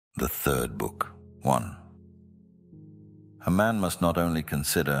The third book. 1. A man must not only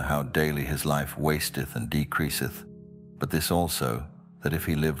consider how daily his life wasteth and decreaseth, but this also, that if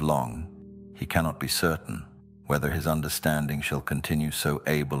he live long, he cannot be certain whether his understanding shall continue so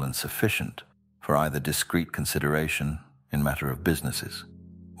able and sufficient for either discreet consideration in matter of businesses,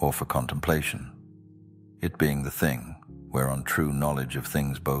 or for contemplation, it being the thing whereon true knowledge of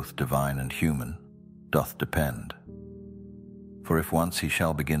things both divine and human doth depend. For if once he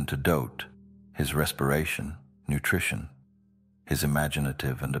shall begin to dote, his respiration, nutrition, his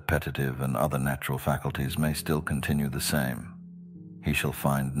imaginative and appetitive and other natural faculties may still continue the same. He shall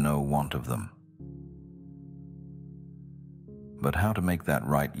find no want of them. But how to make that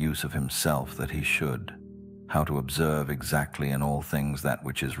right use of himself that he should, how to observe exactly in all things that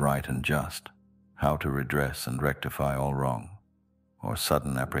which is right and just, how to redress and rectify all wrong, or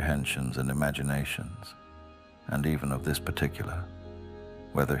sudden apprehensions and imaginations, and even of this particular,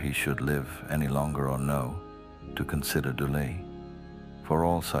 whether he should live any longer or no, to consider duly. For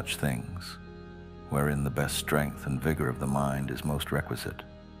all such things, wherein the best strength and vigor of the mind is most requisite,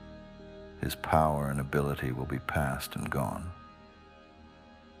 his power and ability will be past and gone.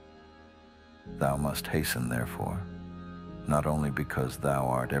 Thou must hasten, therefore, not only because thou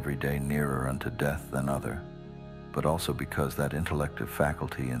art every day nearer unto death than other, but also because that intellective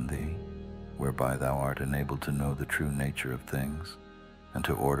faculty in thee, whereby thou art enabled to know the true nature of things, and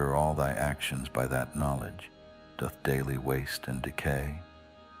to order all thy actions by that knowledge, doth daily waste and decay,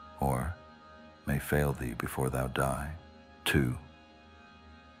 or may fail thee before thou die. 2.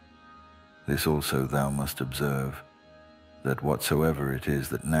 This also thou must observe, that whatsoever it is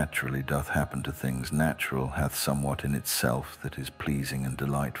that naturally doth happen to things natural hath somewhat in itself that is pleasing and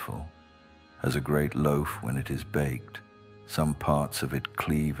delightful. As a great loaf when it is baked, some parts of it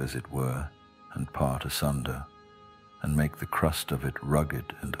cleave as it were, and part asunder, and make the crust of it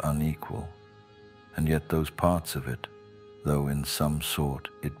rugged and unequal. And yet those parts of it, though in some sort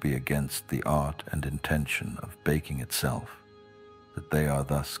it be against the art and intention of baking itself, that they are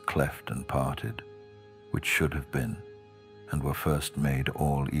thus cleft and parted, which should have been, and were first made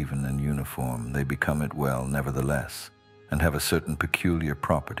all even and uniform, they become it well nevertheless, and have a certain peculiar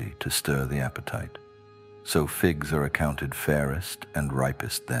property to stir the appetite. So figs are accounted fairest and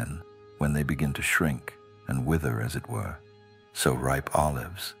ripest then, when they begin to shrink and wither as it were. So ripe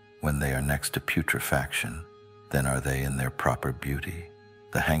olives, when they are next to putrefaction, then are they in their proper beauty.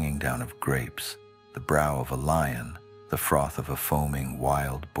 The hanging down of grapes, the brow of a lion, the froth of a foaming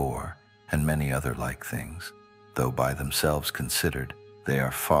wild boar, and many other like things, though by themselves considered they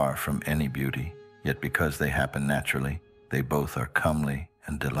are far from any beauty, yet because they happen naturally, they both are comely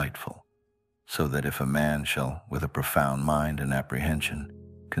and delightful. So that if a man shall, with a profound mind and apprehension,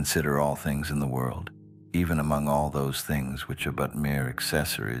 consider all things in the world, even among all those things which are but mere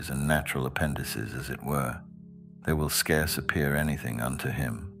accessories and natural appendices as it were, there will scarce appear anything unto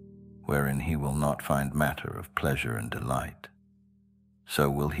him, wherein he will not find matter of pleasure and delight. So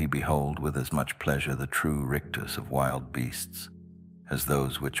will he behold with as much pleasure the true rictus of wild beasts, as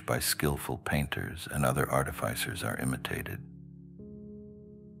those which by skillful painters and other artificers are imitated.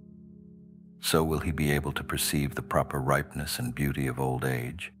 So will he be able to perceive the proper ripeness and beauty of old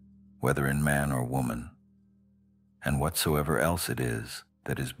age, whether in man or woman, and whatsoever else it is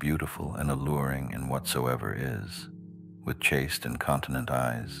that is beautiful and alluring in whatsoever is. With chaste and continent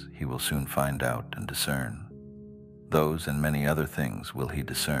eyes he will soon find out and discern. Those and many other things will he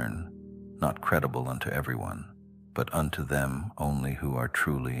discern, not credible unto everyone, but unto them only who are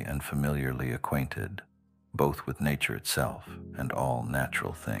truly and familiarly acquainted, both with nature itself and all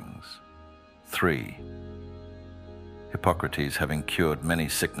natural things. 3. Hippocrates, having cured many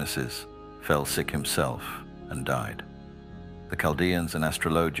sicknesses, fell sick himself and died. The Chaldeans and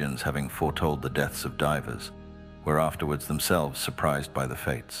astrologians, having foretold the deaths of divers, were afterwards themselves surprised by the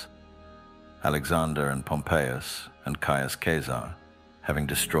fates. Alexander and Pompeius and Caius Caesar, having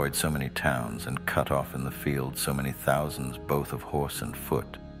destroyed so many towns and cut off in the field so many thousands both of horse and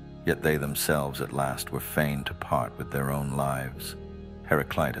foot, yet they themselves at last were fain to part with their own lives.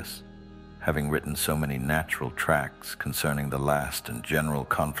 Heraclitus, having written so many natural tracts concerning the last and general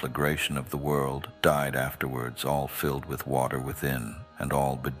conflagration of the world, died afterwards all filled with water within, and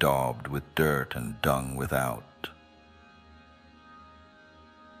all bedaubed with dirt and dung without.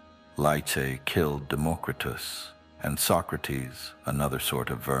 Lyce killed Democritus, and Socrates, another sort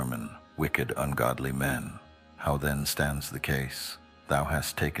of vermin, wicked ungodly men. How then stands the case? Thou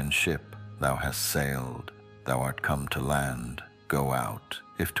hast taken ship, thou hast sailed, thou art come to land, go out,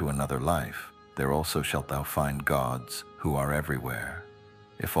 if to another life, there also shalt thou find gods, who are everywhere.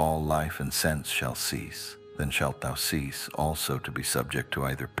 If all life and sense shall cease, then shalt thou cease also to be subject to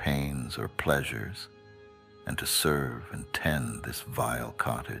either pains or pleasures, and to serve and tend this vile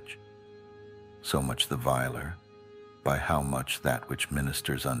cottage. So much the viler, by how much that which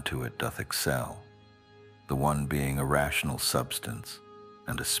ministers unto it doth excel, the one being a rational substance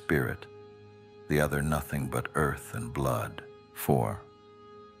and a spirit, the other nothing but earth and blood. 4.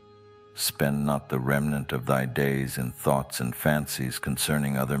 Spend not the remnant of thy days in thoughts and fancies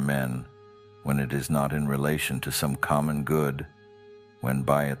concerning other men, when it is not in relation to some common good, when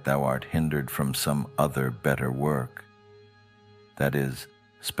by it thou art hindered from some other better work. That is,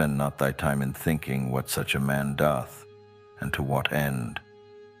 spend not thy time in thinking what such a man doth, and to what end,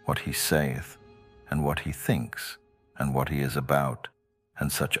 what he saith, and what he thinks, and what he is about,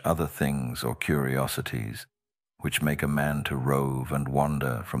 and such other things or curiosities, which make a man to rove and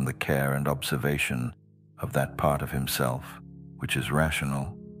wander from the care and observation of that part of himself which is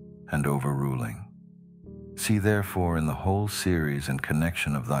rational and overruling. See therefore in the whole series and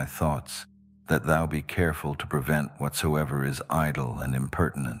connection of thy thoughts, that thou be careful to prevent whatsoever is idle and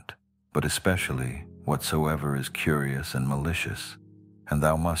impertinent, but especially whatsoever is curious and malicious. And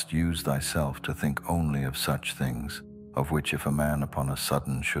thou must use thyself to think only of such things, of which if a man upon a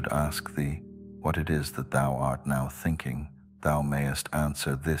sudden should ask thee what it is that thou art now thinking, thou mayest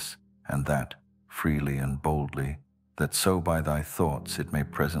answer this and that freely and boldly, that so by thy thoughts it may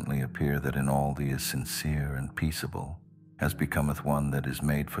presently appear that in all thee is sincere and peaceable, as becometh one that is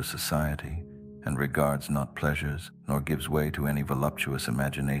made for society, and regards not pleasures, nor gives way to any voluptuous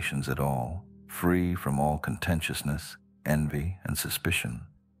imaginations at all, free from all contentiousness, envy, and suspicion,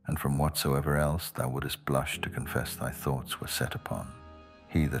 and from whatsoever else thou wouldest blush to confess thy thoughts were set upon.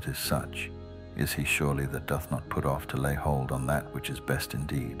 He that is such, is he surely that doth not put off to lay hold on that which is best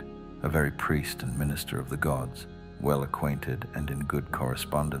indeed, a very priest and minister of the gods, well acquainted and in good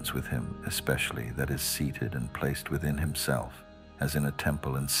correspondence with him, especially that is seated and placed within himself, as in a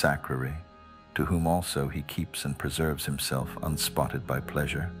temple and sacrary, to whom also he keeps and preserves himself unspotted by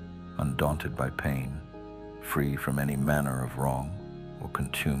pleasure, undaunted by pain, free from any manner of wrong, or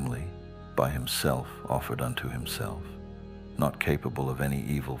contumely, by himself offered unto himself, not capable of any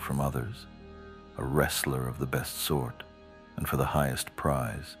evil from others, a wrestler of the best sort, and for the highest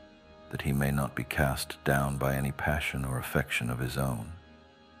prize, that he may not be cast down by any passion or affection of his own,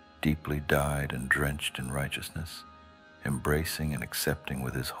 deeply dyed and drenched in righteousness, embracing and accepting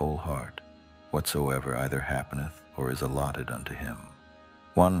with his whole heart whatsoever either happeneth or is allotted unto him.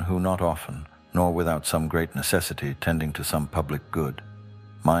 One who not often, nor without some great necessity tending to some public good,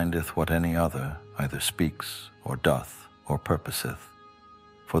 mindeth what any other either speaks or doth or purposeth,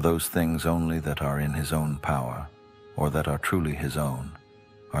 for those things only that are in his own power, or that are truly his own,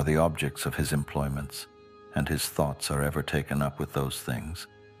 are the objects of his employments, and his thoughts are ever taken up with those things,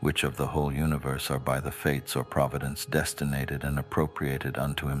 which of the whole universe are by the fates or providence destinated and appropriated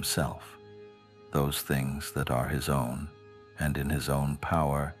unto himself, those things that are his own, and in his own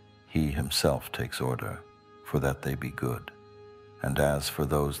power he himself takes order, for that they be good. And as for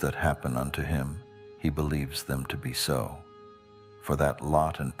those that happen unto him, he believes them to be so. For that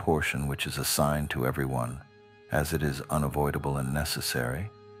lot and portion which is assigned to everyone, as it is unavoidable and necessary,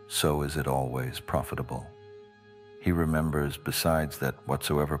 so is it always profitable. He remembers besides that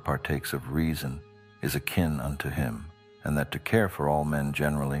whatsoever partakes of reason is akin unto him, and that to care for all men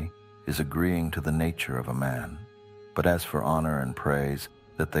generally is agreeing to the nature of a man. But as for honor and praise,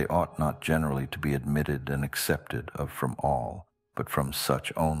 that they ought not generally to be admitted and accepted of from all, but from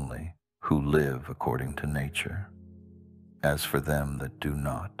such only, who live according to nature. As for them that do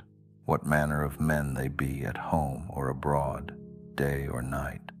not, what manner of men they be at home or abroad, day or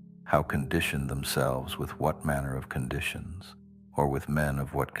night, how condition themselves with what manner of conditions, or with men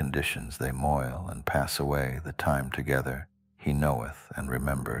of what conditions they moil and pass away the time together, he knoweth and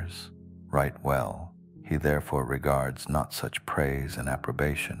remembers right well. He therefore regards not such praise and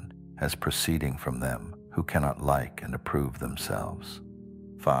approbation as proceeding from them who cannot like and approve themselves.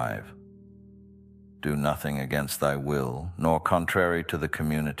 5. Do nothing against thy will, nor contrary to the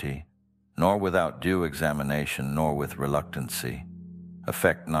community, nor without due examination, nor with reluctancy.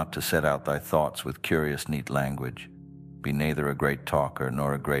 Affect not to set out thy thoughts with curious neat language. Be neither a great talker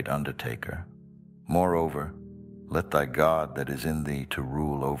nor a great undertaker. Moreover, let thy God that is in thee to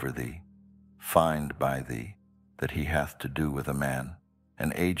rule over thee, find by thee that he hath to do with a man,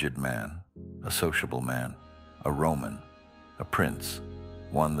 an aged man, a sociable man, a Roman, a prince,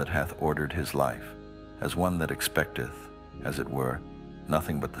 one that hath ordered his life, as one that expecteth, as it were,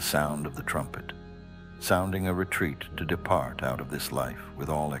 nothing but the sound of the trumpet, sounding a retreat to depart out of this life with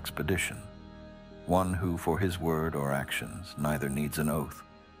all expedition, one who for his word or actions neither needs an oath,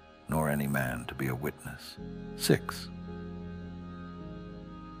 nor any man to be a witness. 6.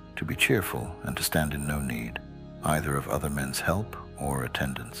 To be cheerful and to stand in no need, either of other men's help or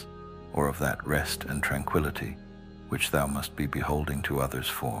attendance, or of that rest and tranquility which thou must be beholding to others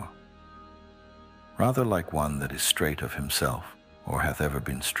for. Rather like one that is straight of himself, or hath ever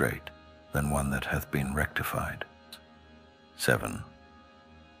been straight, than one that hath been rectified. 7.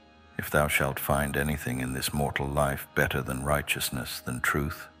 If thou shalt find anything in this mortal life better than righteousness, than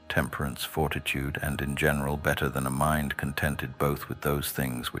truth, temperance, fortitude, and in general better than a mind contented both with those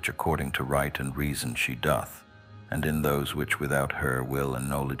things which according to right and reason she doth, and in those which without her will and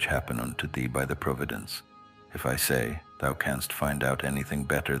knowledge happen unto thee by the providence, if I say, thou canst find out anything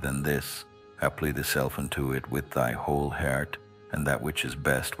better than this, apply thyself unto it with thy whole heart, and that which is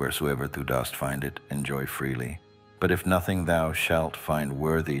best wheresoever thou dost find it, enjoy freely. But if nothing thou shalt find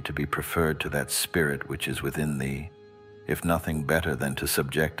worthy to be preferred to that spirit which is within thee, if nothing better than to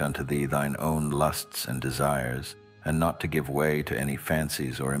subject unto thee thine own lusts and desires, and not to give way to any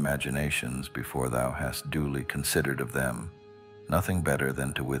fancies or imaginations before thou hast duly considered of them, nothing better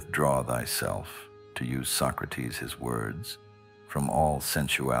than to withdraw thyself, to use Socrates his words, from all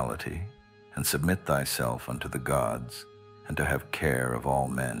sensuality, and submit thyself unto the gods, and to have care of all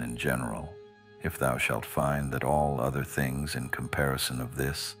men in general, if thou shalt find that all other things in comparison of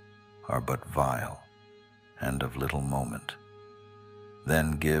this are but vile, and of little moment,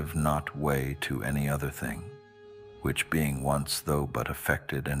 then give not way to any other thing, which being once though but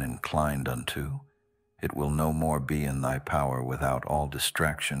affected and inclined unto, it will no more be in thy power without all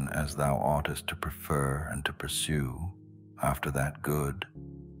distraction as thou oughtest to prefer and to pursue after that good,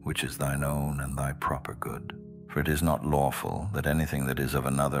 which is thine own and thy proper good. For it is not lawful that anything that is of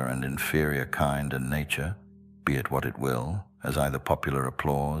another and inferior kind and nature, be it what it will, as either popular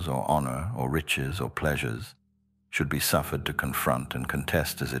applause or honor or riches or pleasures, should be suffered to confront and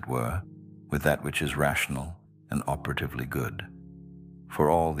contest, as it were, with that which is rational and operatively good. For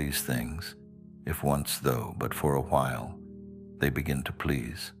all these things, if once though but for a while, they begin to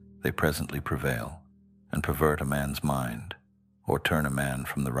please, they presently prevail, and pervert a man's mind, or turn a man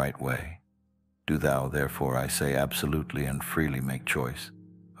from the right way. Do thou, therefore, I say, absolutely and freely make choice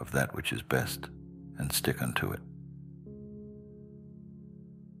of that which is best, and stick unto it.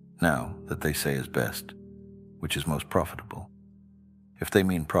 Now, that they say is best, which is most profitable. If they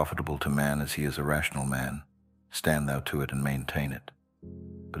mean profitable to man as he is a rational man, stand thou to it and maintain it.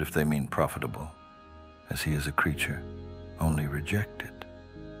 But if they mean profitable as he is a creature, only reject it.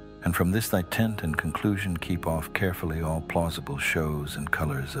 And from this thy tent and conclusion keep off carefully all plausible shows and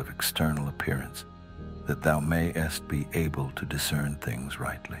colors of external appearance, that thou mayest be able to discern things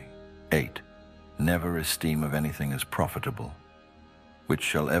rightly. 8. Never esteem of anything as profitable, which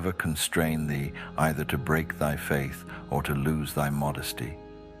shall ever constrain thee either to break thy faith or to lose thy modesty,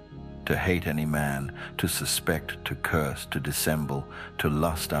 to hate any man, to suspect, to curse, to dissemble, to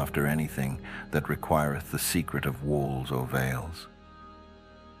lust after anything that requireth the secret of walls or veils.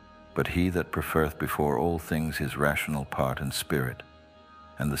 But he that preferreth before all things his rational part and spirit,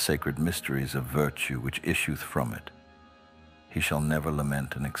 and the sacred mysteries of virtue which issueth from it, he shall never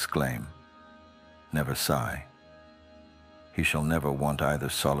lament and exclaim, never sigh. He shall never want either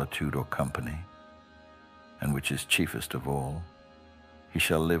solitude or company, and which is chiefest of all, he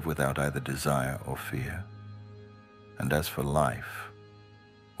shall live without either desire or fear. And as for life,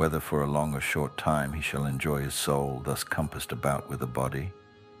 whether for a long or short time he shall enjoy his soul thus compassed about with a body,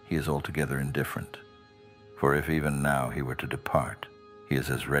 he is altogether indifferent. For if even now he were to depart, he is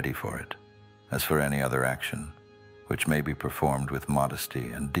as ready for it as for any other action, which may be performed with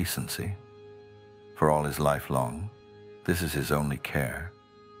modesty and decency. For all his life long, this is his only care,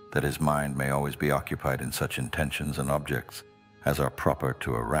 that his mind may always be occupied in such intentions and objects as are proper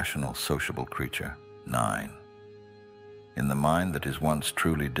to a rational, sociable creature. 9. In the mind that is once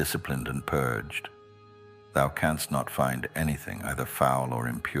truly disciplined and purged, thou canst not find anything either foul or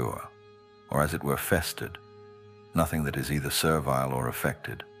impure, or as it were festered, nothing that is either servile or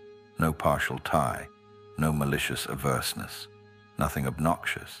affected, no partial tie, no malicious averseness, nothing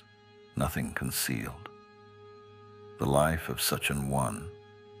obnoxious, nothing concealed. The life of such an one,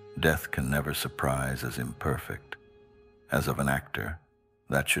 death can never surprise as imperfect, as of an actor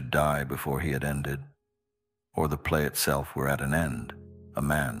that should die before he had ended, or the play itself were at an end, a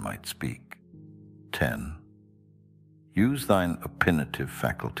man might speak. 10. Use thine opinative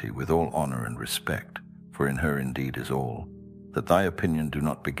faculty with all honor and respect, for in her indeed is all, that thy opinion do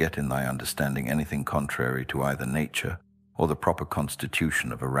not beget in thy understanding anything contrary to either nature or the proper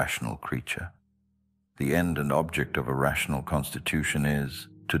constitution of a rational creature. The end and object of a rational constitution is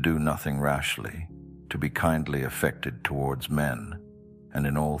to do nothing rashly, to be kindly affected towards men, and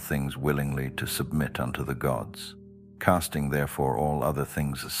in all things willingly to submit unto the gods. Casting therefore all other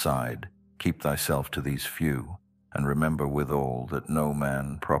things aside, keep thyself to these few, and remember withal that no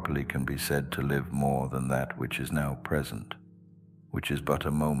man properly can be said to live more than that which is now present, which is but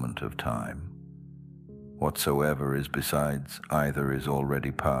a moment of time. Whatsoever is besides either is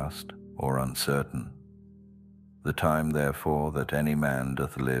already past or uncertain. The time therefore that any man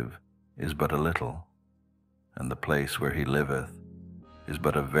doth live is but a little, and the place where he liveth is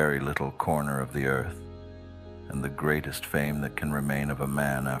but a very little corner of the earth, and the greatest fame that can remain of a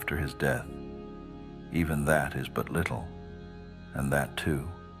man after his death, even that is but little, and that too,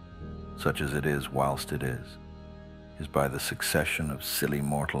 such as it is whilst it is by the succession of silly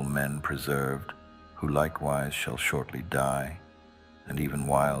mortal men preserved, who likewise shall shortly die, and even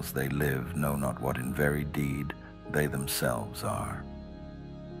whiles they live know not what in very deed they themselves are,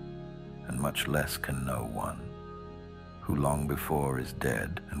 and much less can know one, who long before is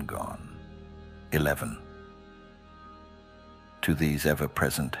dead and gone. 11. To these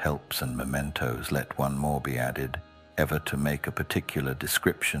ever-present helps and mementos let one more be added, ever to make a particular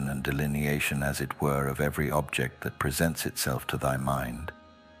description and delineation as it were of every object that presents itself to thy mind,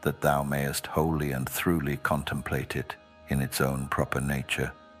 that thou mayest wholly and throughly contemplate it in its own proper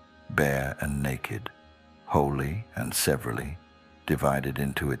nature, bare and naked, wholly and severally, divided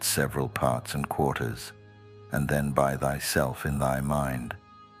into its several parts and quarters, and then by thyself in thy mind,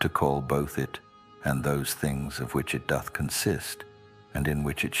 to call both it and those things of which it doth consist, and in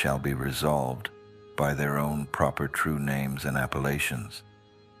which it shall be resolved, by their own proper true names and appellations.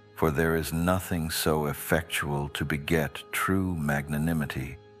 For there is nothing so effectual to beget true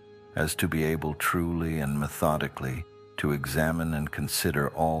magnanimity as to be able truly and methodically to examine and consider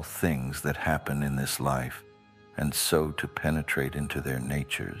all things that happen in this life, and so to penetrate into their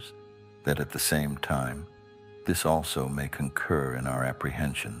natures, that at the same time this also may concur in our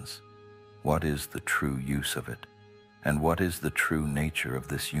apprehensions. What is the true use of it, and what is the true nature of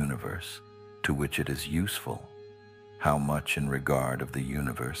this universe, to which it is useful? How much in regard of the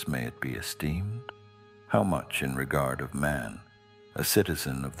universe may it be esteemed? How much in regard of man, a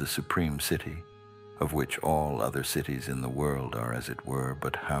citizen of the supreme city, of which all other cities in the world are as it were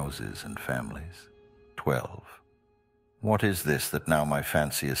but houses and families? 12. What is this that now my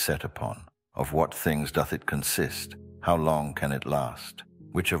fancy is set upon? Of what things doth it consist? How long can it last?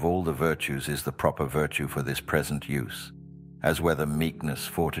 Which of all the virtues is the proper virtue for this present use? As whether meekness,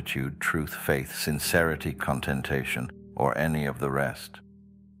 fortitude, truth, faith, sincerity, contentation, or any of the rest.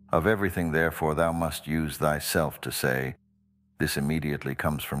 Of everything therefore thou must use thyself to say, this immediately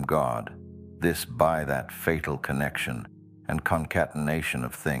comes from God, this by that fatal connection and concatenation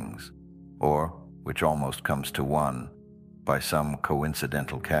of things, or, which almost comes to one, by some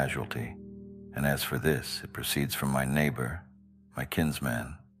coincidental casualty. And as for this, it proceeds from my neighbor, my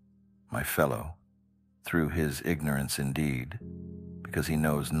kinsman, my fellow, through his ignorance indeed, because he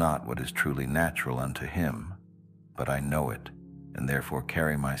knows not what is truly natural unto him, but I know it, and therefore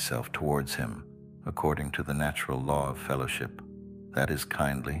carry myself towards him according to the natural law of fellowship, that is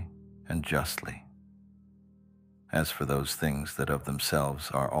kindly and justly. As for those things that of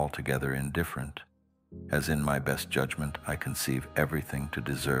themselves are altogether indifferent, as in my best judgment I conceive everything to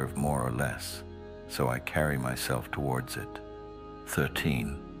deserve more or less, so I carry myself towards it.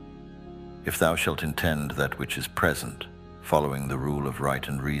 13. If thou shalt intend that which is present, following the rule of right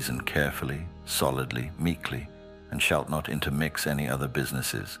and reason carefully, solidly, meekly, and shalt not intermix any other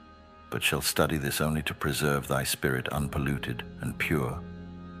businesses, but shall study this only to preserve thy spirit unpolluted and pure,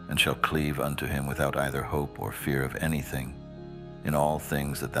 and shall cleave unto him without either hope or fear of anything, in all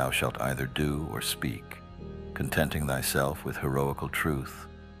things that thou shalt either do or speak, contenting thyself with heroical truth,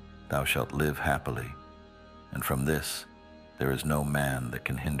 thou shalt live happily, and from this there is no man that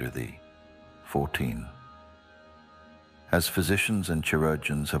can hinder thee. 14. As physicians and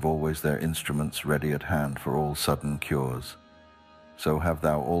chirurgeons have always their instruments ready at hand for all sudden cures, so have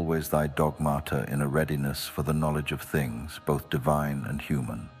thou always thy dogmata in a readiness for the knowledge of things, both divine and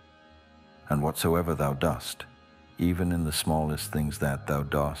human. And whatsoever thou dost, even in the smallest things that thou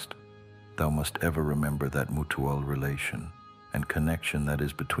dost, thou must ever remember that mutual relation and connection that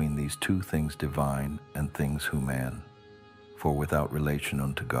is between these two things divine and things human. For without relation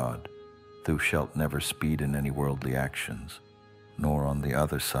unto God, thou shalt never speed in any worldly actions, nor on the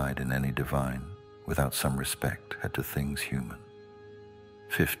other side in any divine, without some respect had to things human.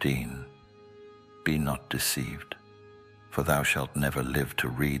 15. Be not deceived, for thou shalt never live to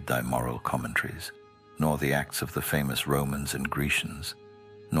read thy moral commentaries, nor the acts of the famous Romans and Grecians,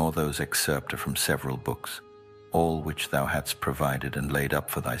 nor those excerpta from several books, all which thou hadst provided and laid up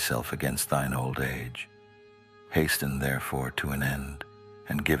for thyself against thine old age. Hasten therefore to an end,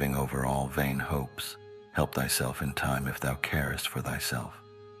 and giving over all vain hopes, help thyself in time if thou carest for thyself,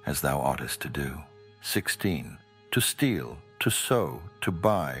 as thou oughtest to do. 16. To steal, to sow, to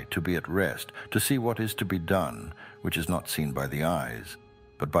buy, to be at rest, to see what is to be done, which is not seen by the eyes,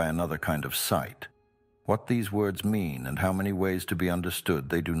 but by another kind of sight. What these words mean and how many ways to be understood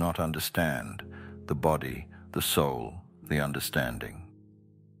they do not understand, the body, the soul, the understanding.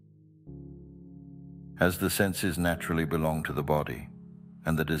 As the senses naturally belong to the body,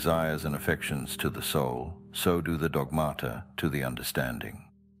 and the desires and affections to the soul, so do the dogmata to the understanding.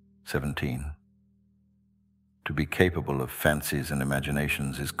 17. To be capable of fancies and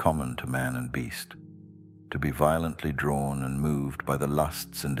imaginations is common to man and beast. To be violently drawn and moved by the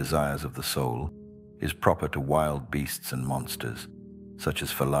lusts and desires of the soul is proper to wild beasts and monsters, such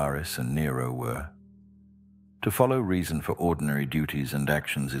as Phalaris and Nero were. To follow reason for ordinary duties and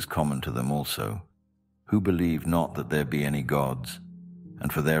actions is common to them also, who believe not that there be any gods,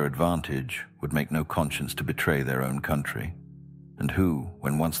 and for their advantage would make no conscience to betray their own country, and who,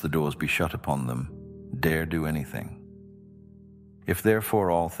 when once the doors be shut upon them, dare do anything. If therefore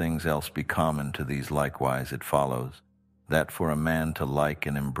all things else be common to these likewise, it follows, that for a man to like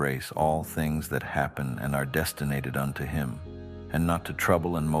and embrace all things that happen and are destinated unto him, and not to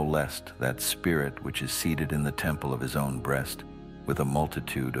trouble and molest that spirit which is seated in the temple of his own breast, with a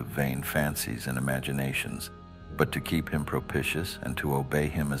multitude of vain fancies and imaginations, but to keep him propitious and to obey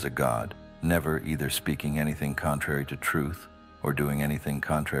him as a god, never either speaking anything contrary to truth or doing anything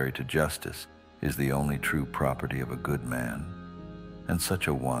contrary to justice, is the only true property of a good man. And such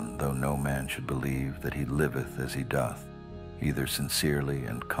a one, though no man should believe that he liveth as he doth, either sincerely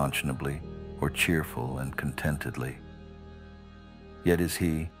and conscionably, or cheerful and contentedly, yet is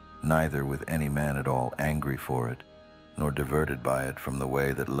he neither with any man at all angry for it, nor diverted by it from the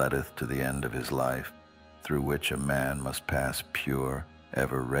way that leadeth to the end of his life, through which a man must pass pure,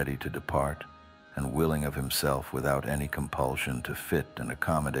 ever ready to depart, and willing of himself without any compulsion to fit and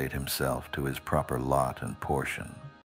accommodate himself to his proper lot and portion.